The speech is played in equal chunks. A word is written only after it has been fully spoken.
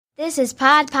This is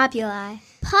Pod Populi.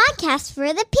 Podcast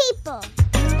for the people.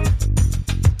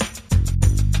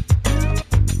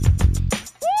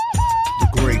 The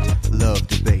Great Love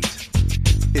Debate.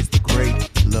 It's the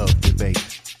Great Love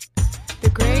Debate.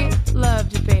 The Great Love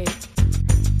Debate.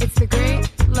 It's the Great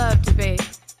Love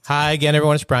Debate. Hi again,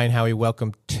 everyone. It's Brian Howie.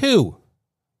 Welcome to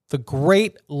the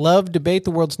Great Love Debate, the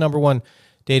world's #1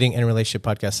 dating and relationship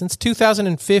podcast. Since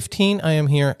 2015, I am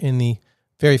here in the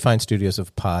very fine studios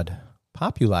of Pod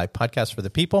Populi, podcast for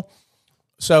the people.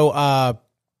 So I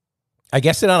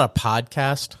guessed it on a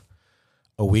podcast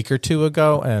a week or two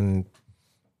ago, and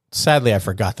sadly, I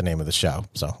forgot the name of the show.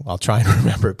 So I'll try and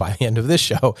remember it by the end of this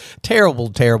show.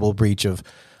 Terrible breach of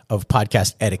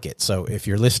podcast etiquette. So if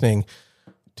you're listening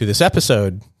to this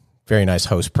episode, very nice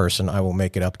host person, I will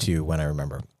make it up to you when I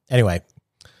remember. Anyway,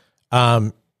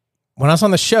 when I was on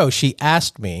the show, she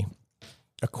asked me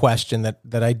a question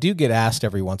that I do get asked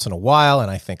every once in a while, and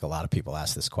I think a lot of people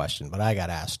ask this question, but I got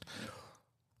asked,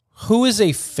 who is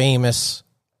a famous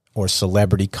or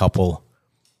celebrity couple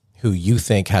who you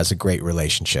think has a great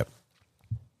relationship?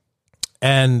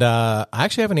 And I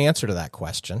actually have an answer to that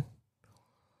question,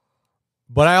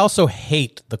 but I also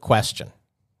hate the question.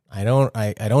 I don't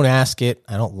ask it.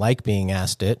 I don't like being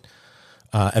asked it.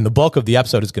 And the bulk of the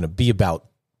episode is going to be about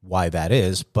why that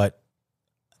is. But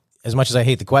as much as I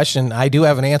hate the question, I do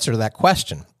have an answer to that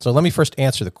question. So let me first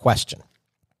answer the question,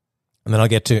 and then I'll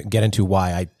get into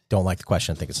why I don't like the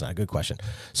question. I think it's not a good question.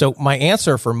 So my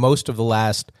answer for most of the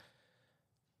last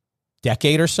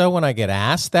decade or so, when I get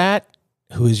asked that,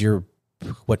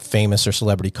 what famous or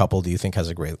celebrity couple do you think has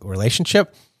a great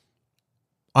relationship?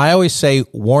 I always say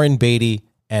Warren Beatty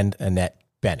and Annette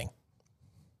Bening.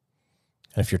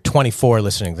 And if you're 24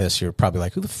 listening to this, you're probably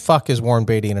like, who the fuck is Warren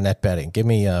Beatty and Annette Bening? Give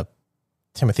me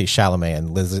Timothy Chalamet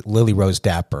and Lily Rose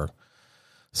Depp or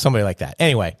somebody like that.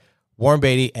 Anyway, Warren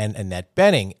Beatty and Annette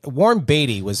Bening. Warren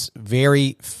Beatty was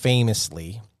very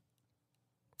famously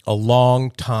a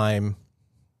long-time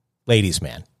ladies'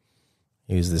 man.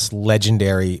 He was this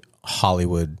legendary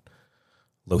Hollywood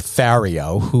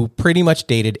Lothario who pretty much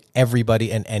dated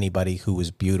everybody and anybody who was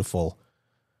beautiful,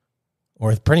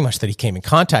 or pretty much that he came in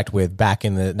contact with back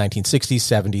in the 1960s,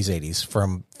 70s, 80s,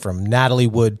 from Natalie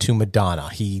Wood to Madonna.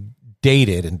 He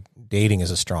dated, and dating is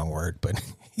a strong word, but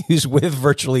he was with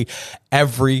virtually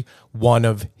every one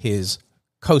of his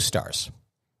co-stars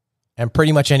and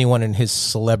pretty much anyone in his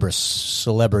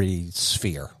celebrity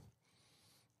sphere.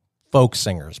 Folk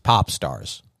singers, pop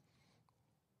stars,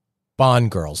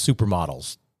 Bond girls,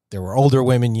 supermodels. There were older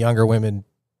women, younger women,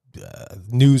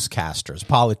 newscasters,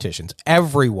 politicians,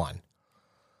 everyone.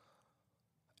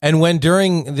 And when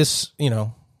during this,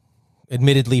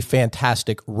 admittedly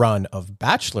fantastic run of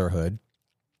bachelorhood,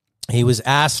 he was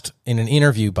asked in an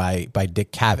interview by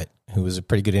Dick Cavett, who was a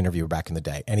pretty good interviewer back in the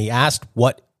day, and he asked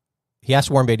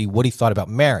Warren Beatty what he thought about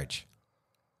marriage.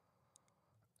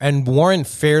 And Warren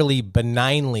fairly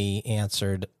benignly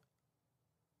answered,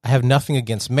 I have nothing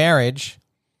against marriage.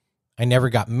 I never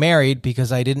got married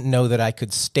because I didn't know that I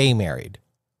could stay married.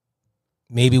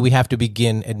 Maybe we have to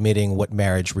begin admitting what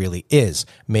marriage really is.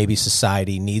 Maybe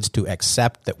society needs to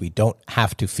accept that we don't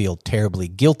have to feel terribly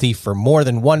guilty for more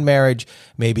than one marriage.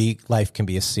 Maybe life can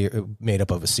be made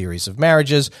up of a series of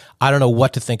marriages. I don't know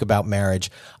what to think about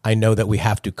marriage. I know that we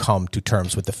have to come to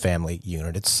terms with the family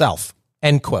unit itself.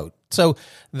 End quote. So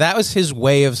that was his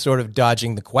way of sort of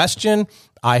dodging the question.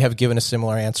 I have given a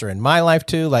similar answer in my life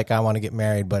too. Like, I want to get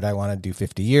married, but I want to do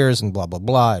 50 years and blah, blah,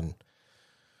 blah. And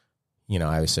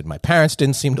I always said my parents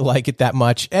didn't seem to like it that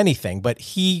much, anything. But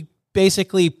he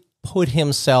basically put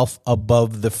himself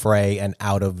above the fray and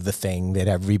out of the thing that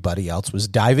everybody else was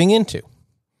diving into.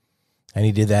 And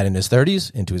he did that in his 30s,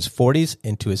 into his 40s,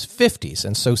 into his 50s.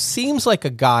 And so seems like a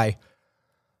guy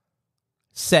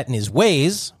set in his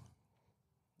ways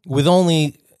with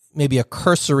only maybe a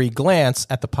cursory glance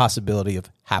at the possibility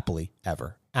of happily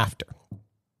ever after.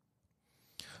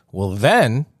 Well,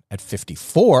 then at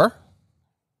 54...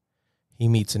 he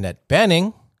meets Annette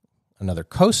Bening, another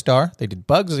co-star. They did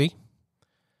Bugsy.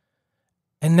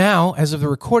 And now, as of the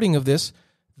recording of this,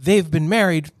 they've been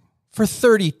married for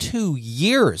 32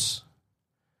 years.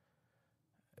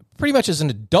 Pretty much as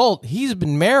an adult, he's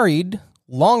been married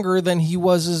longer than he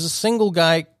was as a single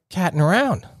guy catting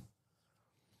around.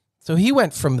 So he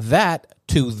went from that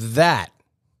to that.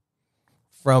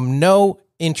 From no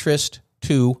interest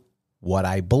to what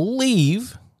I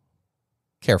believe,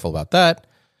 careful about that,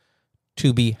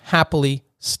 to be happily,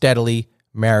 steadily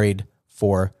married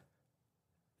for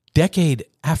decade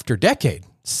after decade,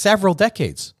 several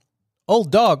decades. Old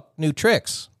dog, new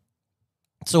tricks.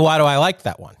 So why do I like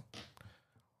that one?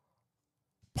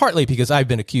 partly because I've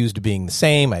been accused of being the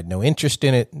same. I had no interest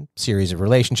in it. Series of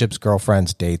relationships,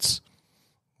 girlfriends, dates,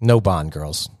 no Bond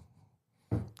girls,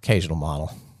 occasional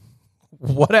model,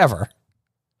 whatever.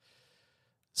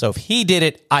 So if he did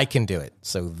it, I can do it.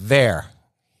 So there,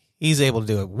 he's able to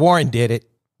do it. Warren did it.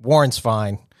 Warren's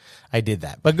fine. I did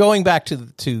that. But going back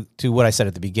to what I said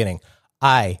at the beginning,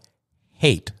 I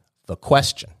hate the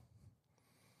question.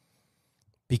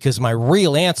 Because my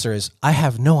real answer is I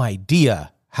have no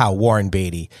idea how Warren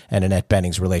Beatty and Annette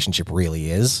Bening's relationship really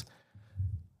is,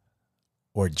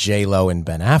 or J-Lo and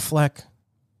Ben Affleck,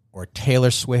 or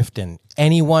Taylor Swift and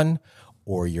anyone,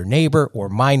 or your neighbor, or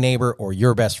my neighbor, or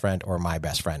your best friend, or my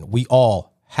best friend. We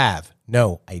all have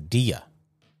no idea.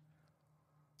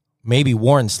 Maybe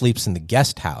Warren sleeps in the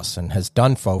guest house and has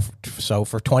done so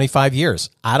for 25 years.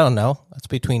 I don't know. That's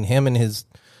between him and his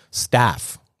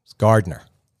staff, his gardener.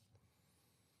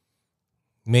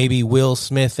 Maybe Will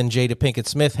Smith and Jada Pinkett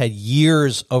Smith had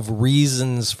years of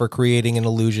reasons for creating an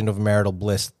illusion of marital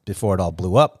bliss before it all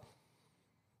blew up.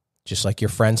 Just like your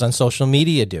friends on social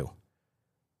media do.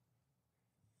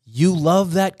 You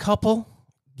love that couple?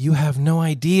 You have no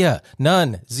idea.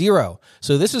 None. Zero.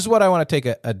 So this is what I want to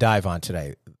take a dive on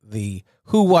today. The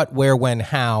who, what, where, when,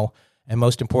 how, and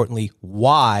most importantly,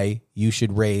 why you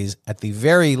should raise, at the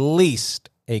very least,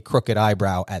 a crooked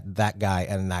eyebrow at that guy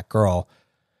and that girl.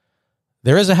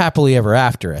 There is a happily ever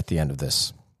after at the end of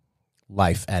this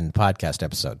life and podcast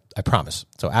episode. I promise.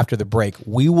 So after the break,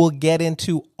 we will get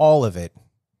into all of it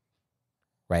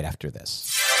right after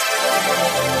this.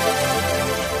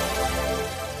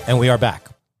 And we are back.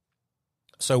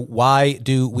 So why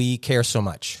do we care so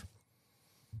much?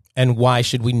 And why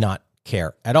should we not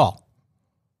care at all?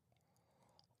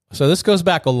 So this goes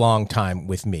back a long time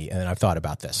with me, and I've thought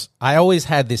about this. I always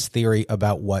had this theory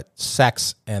about what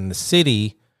Sex and the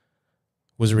City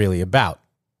was really about.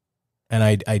 And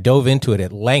I dove into it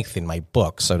at length in my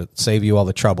book, so to save you all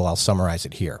the trouble, I'll summarize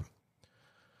it here.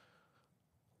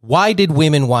 Why did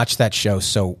women watch that show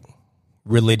so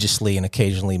religiously and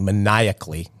occasionally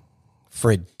maniacally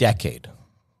for a decade?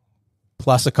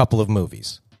 Plus a couple of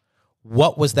movies.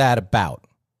 What was that about?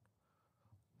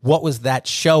 What was that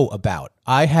show about?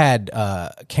 I had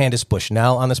Candace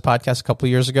Bushnell on this podcast a couple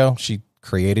of years ago. She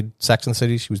created Sex and the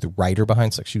City. She was the writer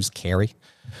behind Sex. She was Carrie.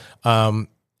 And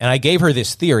I gave her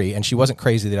this theory, and she wasn't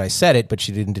crazy that I said it, but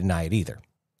she didn't deny it either.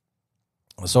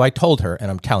 So I told her, and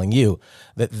I'm telling you,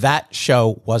 that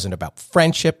show wasn't about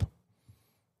friendship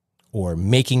or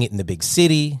making it in the big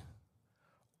city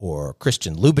or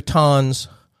Christian Louboutins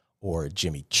or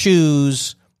Jimmy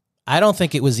Choo's. I don't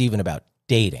think it was even about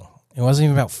dating. It wasn't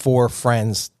even about four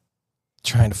friends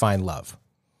trying to find love.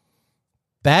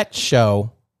 That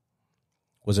show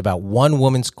was about one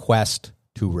woman's quest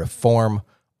to reform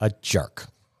a jerk,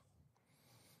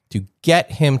 to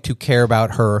get him to care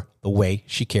about her the way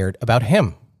she cared about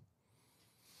him,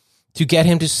 to get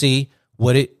him to see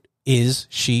what it is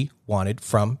she wanted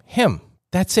from him.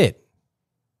 That's it.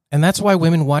 And that's why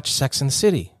women watch Sex and the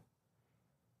City.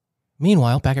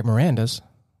 Meanwhile, back at Miranda's,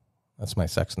 that's my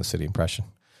Sex and the City impression.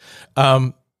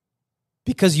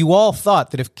 Because you all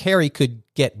thought that if Carrie could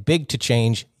get big to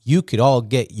change, you could all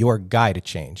get your guy to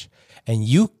change. And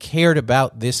you cared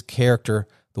about this character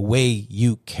the way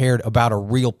you cared about a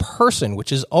real person,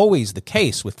 which is always the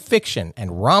case with fiction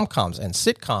and rom-coms and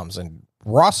sitcoms and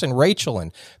Ross and Rachel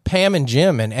and Pam and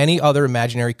Jim and any other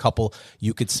imaginary couple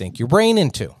you could sink your brain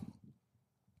into.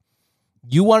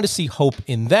 You wanted to see hope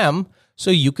in them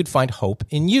so you could find hope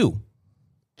in you.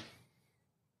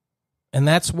 And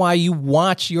that's why you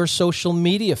watch your social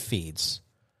media feeds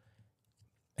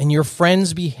and your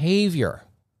friends' behavior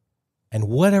and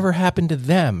whatever happened to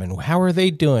them and how are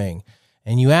they doing.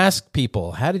 And you ask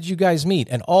people, how did you guys meet?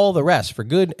 And all the rest, for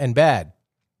good and bad.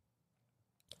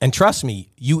 And trust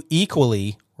me, you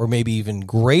equally, or maybe even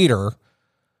greaterly,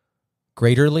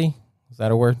 is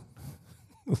that a word?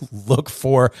 Look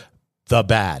for the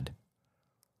bad.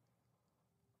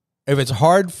 If it's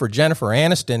hard for Jennifer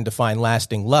Aniston to find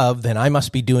lasting love, then I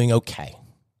must be doing okay.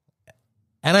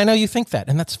 And I know you think that,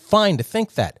 and that's fine to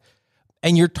think that.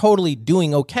 And you're totally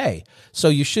doing okay. So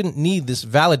you shouldn't need this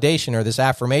validation or this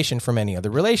affirmation from any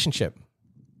other relationship.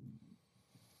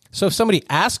 So if somebody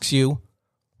asks you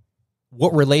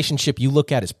what relationship you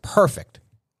look at is perfect,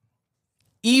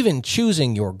 even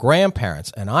choosing your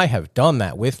grandparents, and I have done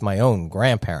that with my own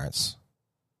grandparents,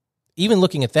 even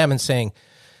looking at them and saying,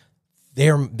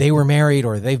 they were married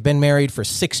or they've been married for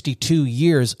 62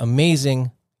 years.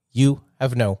 Amazing. You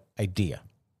have no idea.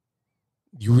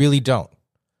 You really don't.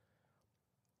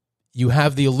 You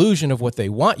have the illusion of what they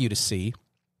want you to see,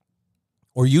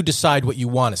 or you decide what you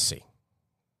want to see,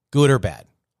 good or bad.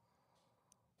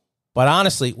 But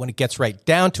honestly, when it gets right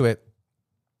down to it,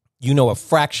 you know a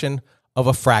fraction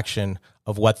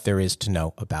of what there is to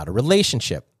know about a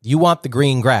relationship. You want the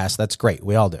green grass. That's great.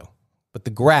 We all do. But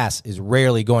the grass is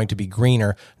rarely going to be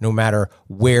greener no matter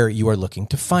where you are looking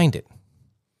to find it.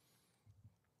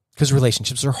 Because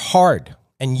relationships are hard,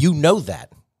 and you know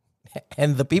that.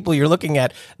 And the people you're looking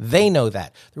at, they know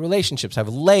that. The relationships have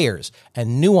layers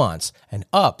and nuance and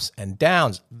ups and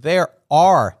downs. There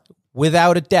are,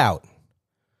 without a doubt,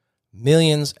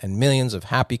 millions and millions of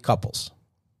happy couples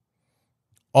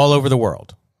all over the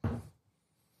world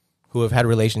who have had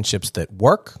relationships that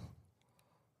work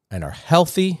and are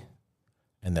healthy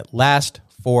and that last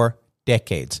for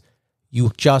decades.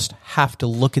 You just have to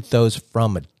look at those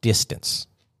from a distance.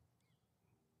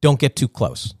 Don't get too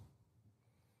close.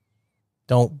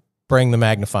 Don't bring the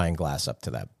magnifying glass up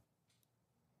to that.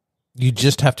 You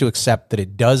just have to accept that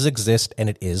it does exist and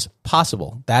it is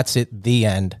possible. That's it, the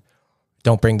end.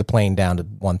 Don't bring the plane down to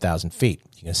 1,000 feet.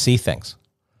 You're going to see things.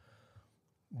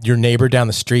 Your neighbor down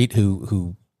the street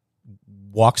who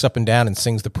walks up and down and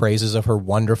sings the praises of her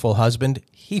wonderful husband,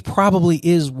 he probably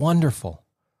is wonderful.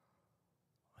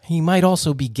 He might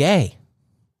also be gay.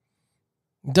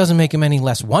 It doesn't make him any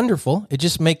less wonderful. It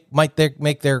just make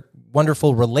their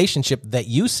wonderful relationship that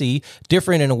you see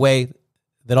different in a way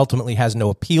that ultimately has no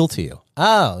appeal to you.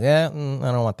 Oh, yeah, I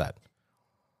don't want that.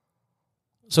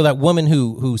 So that woman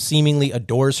who seemingly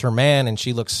adores her man and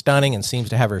she looks stunning and seems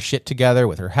to have her shit together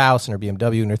with her house and her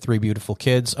BMW and her 3 beautiful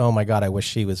kids. Oh my God, I wish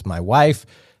she was my wife.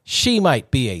 She might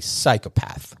be a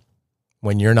psychopath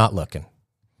when you're not looking.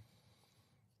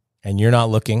 And you're not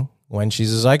looking when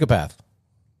she's a psychopath.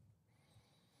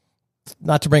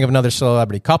 Not to bring up another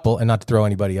celebrity couple and not to throw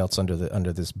anybody else under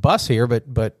this bus here,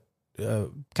 but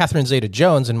Catherine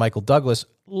Zeta-Jones and Michael Douglas,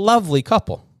 lovely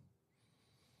couple.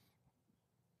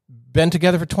 Been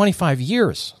together for 25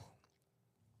 years.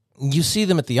 You see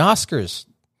them at the Oscars.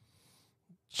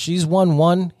 She's won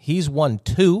 1, he's won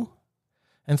 2,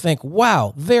 and think,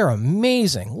 wow, they're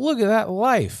amazing. Look at that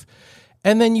life.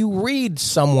 And then you read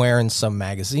somewhere in some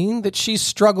magazine that she's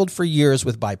struggled for years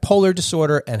with bipolar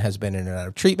disorder and has been in and out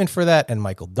of treatment for that. And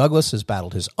Michael Douglas has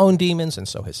battled his own demons, and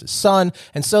so has his son.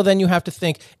 And so then you have to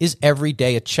think, is every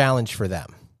day a challenge for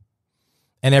them?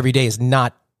 And every day is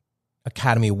not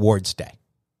Academy Awards Day.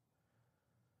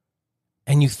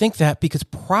 And you think that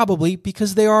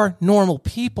because they are normal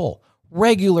people,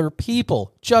 regular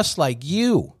people, just like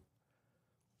you,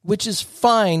 which is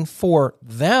fine for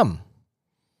them.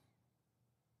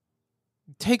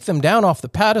 Take them down off the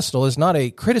pedestal is not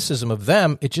a criticism of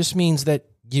them. It just means that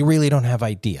you really don't have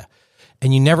idea.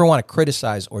 And you never want to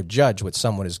criticize or judge what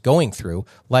someone is going through.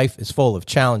 Life is full of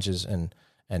challenges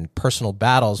and personal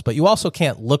battles, but you also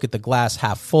can't look at the glass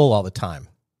half full all the time.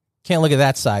 Can't look at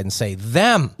that side and say,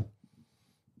 them.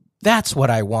 That's what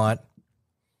I want.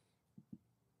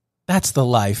 That's the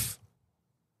life.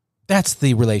 That's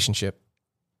the relationship.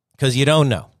 Because you don't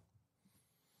know.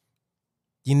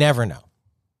 You never know.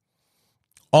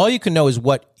 All you can know is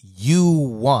what you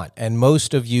want. And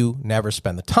most of you never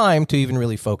spend the time to even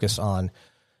really focus on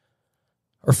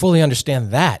or fully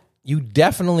understand that. You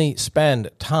definitely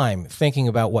spend time thinking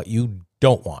about what you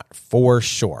don't want, for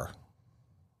sure.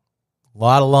 A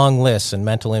lot of long lists and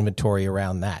mental inventory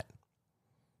around that.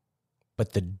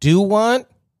 But the do want,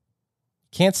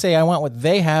 can't say I want what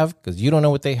they have because you don't know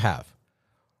what they have.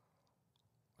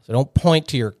 So don't point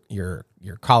to your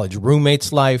college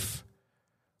roommate's life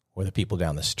or the people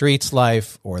down the street's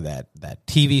life or that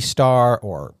TV star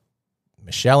or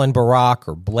Michelle and Barack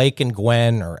or Blake and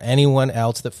Gwen or anyone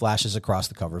else that flashes across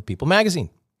the cover of People magazine.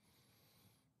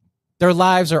 Their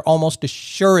lives are almost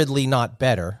assuredly not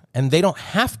better, and they don't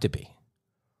have to be.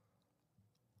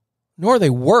 Nor are they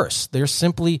worse. They're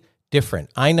simply different.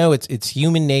 I know it's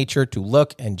human nature to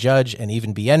look and judge and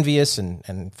even be envious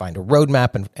and find a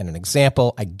roadmap and an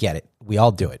example. I get it. We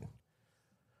all do it.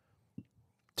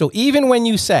 So even when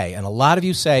you say, and a lot of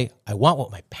you say, I want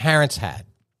what my parents had.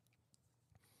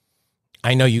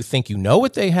 I know you think you know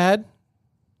what they had,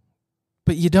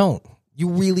 but you don't. You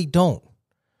really don't.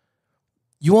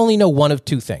 You only know one of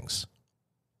two things.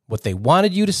 What they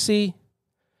wanted you to see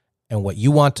and what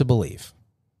you want to believe.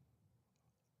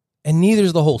 And neither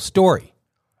is the whole story.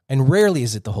 And rarely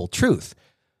is it the whole truth.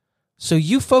 So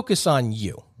you focus on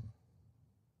you.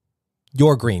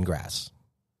 Your green grass.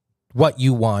 What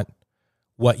you want,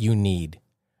 what you need,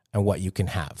 and what you can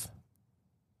have.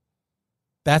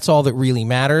 That's all that really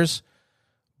matters.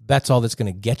 That's all that's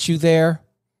going to get you there.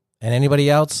 And anybody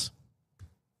else,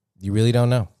 you really don't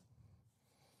know.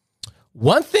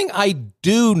 One thing I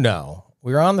do know,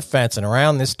 we were on the fence, and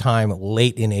around this time,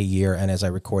 late in a year, and as I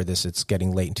record this, it's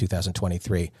getting late in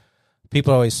 2023,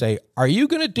 people always say, are you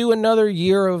going to do another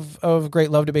year of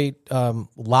Great Love Debate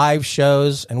live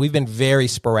shows? And we've been very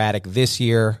sporadic this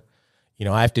year. You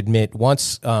know, I have to admit,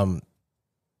 once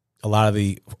a lot of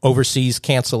the overseas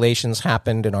cancellations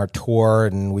happened in our tour,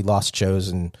 and we lost shows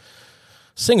in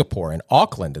Singapore and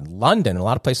Auckland and London, and a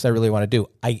lot of places I really want to do.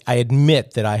 I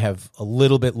admit that I have a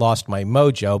little bit lost my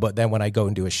mojo, but then when I go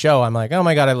and do a show, I'm like, oh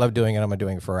my God, I love doing it. I'm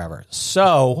doing it forever.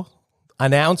 So,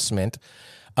 announcement,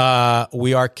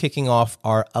 we are kicking off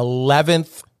our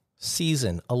 11th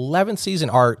season,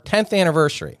 our 10th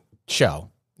anniversary show.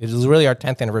 It is really our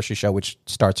 10th anniversary show, which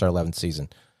starts our 11th season.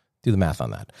 Do the math on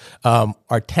that.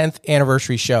 Our 10th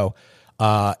anniversary show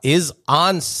is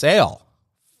on sale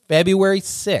February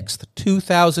 6th,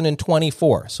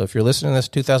 2024. So if you're listening to this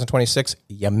 2026,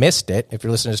 you missed it. If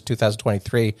you're listening to this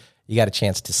 2023, you got a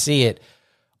chance to see it.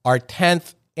 Our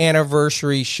 10th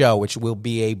anniversary show, which will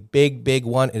be a big, big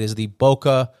one. It is the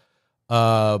Boca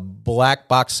Black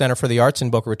Box Center for the Arts in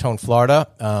Boca Raton,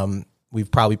 Florida. We've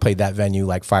probably played that venue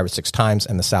like 5 or 6 times,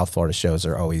 and the South Florida shows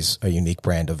are always a unique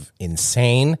brand of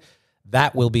insane.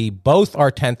 That will be both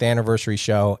our 10th anniversary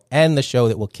show and the show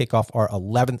that will kick off our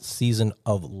 11th season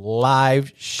of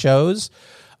live shows.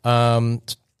 So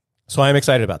I'm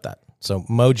excited about that. So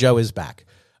Mojo is back.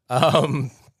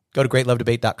 Go to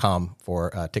greatlovedebate.com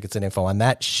for tickets and info on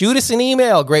that. Shoot us an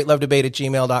email,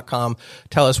 greatlovedebate@gmail.com.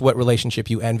 Tell us what relationship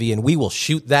you envy, and we will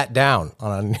shoot that down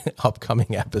on an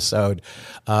upcoming episode.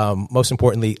 Most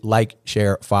importantly, like,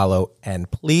 share, follow,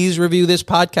 and please review this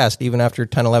podcast. Even after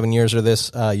 10, 11 years of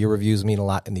this, your reviews mean a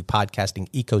lot in the podcasting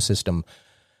ecosystem.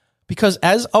 Because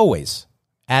as always,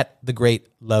 at The Great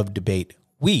Love Debate,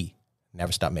 we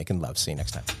never stop making love. See you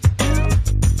next time.